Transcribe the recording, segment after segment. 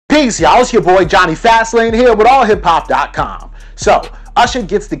Peace, y'all. It's your boy Jonny Fastlane here with allhiphop.com. So, Usher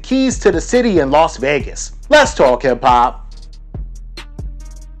gets the keys to the city in Las Vegas. Let's talk hip hop.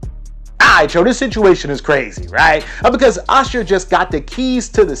 Alright, yo, this situation is crazy, right? Because Usher just got the keys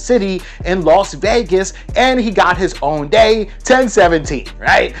to the city in Las Vegas, and he got his own day, 10/17,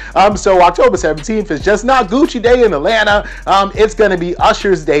 right? So October 17th is just not Gucci Day in Atlanta. It's gonna be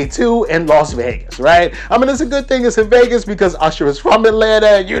Usher's day too in Las Vegas, right? I mean, it's a good thing it's in Vegas because Usher is from Atlanta,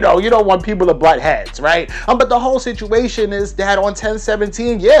 and you don't want people to butt heads, right? But the whole situation is that on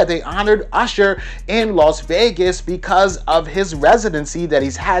 10/17, yeah, they honored Usher in Las Vegas because of his residency that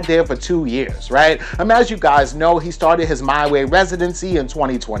he's had there for 2 years, right? As you guys know, he started his My Way residency in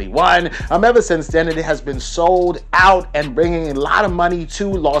 2021. Ever since then, it has been sold out and bringing a lot of money to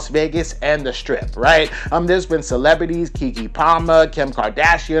Las Vegas and the Strip, right? There's been celebrities, Keke Palmer, Kim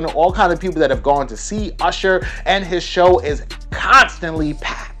Kardashian, all kind of people that have gone to see Usher, and his show is constantly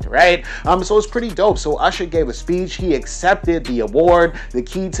packed, right? So it's pretty dope. So Usher gave a speech. He accepted the award, the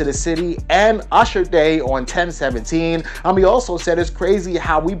key to the city, and Usher Day on 10/17. He also said it's crazy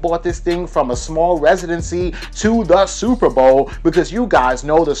how we bought this thing from a small residency to the Super Bowl, because you guys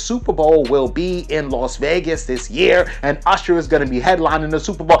know the Super Bowl will be in Las Vegas this year, and Usher is going to be headlining the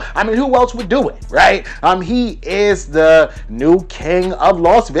Super Bowl. I mean, who else would do it, right? He is the new king of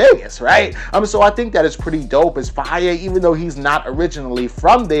Las Vegas, right? So I think that is pretty dope. It's fire, even though he's not originally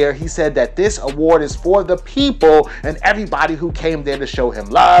from there. He said that this award is for the people and everybody who came there to show him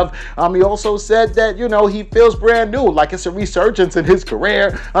love. He also said that, he feels brand new, like it's a resurgence in his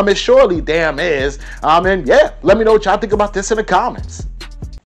career. It surely damn is. And yeah, let me know what y'all think about this in the comments.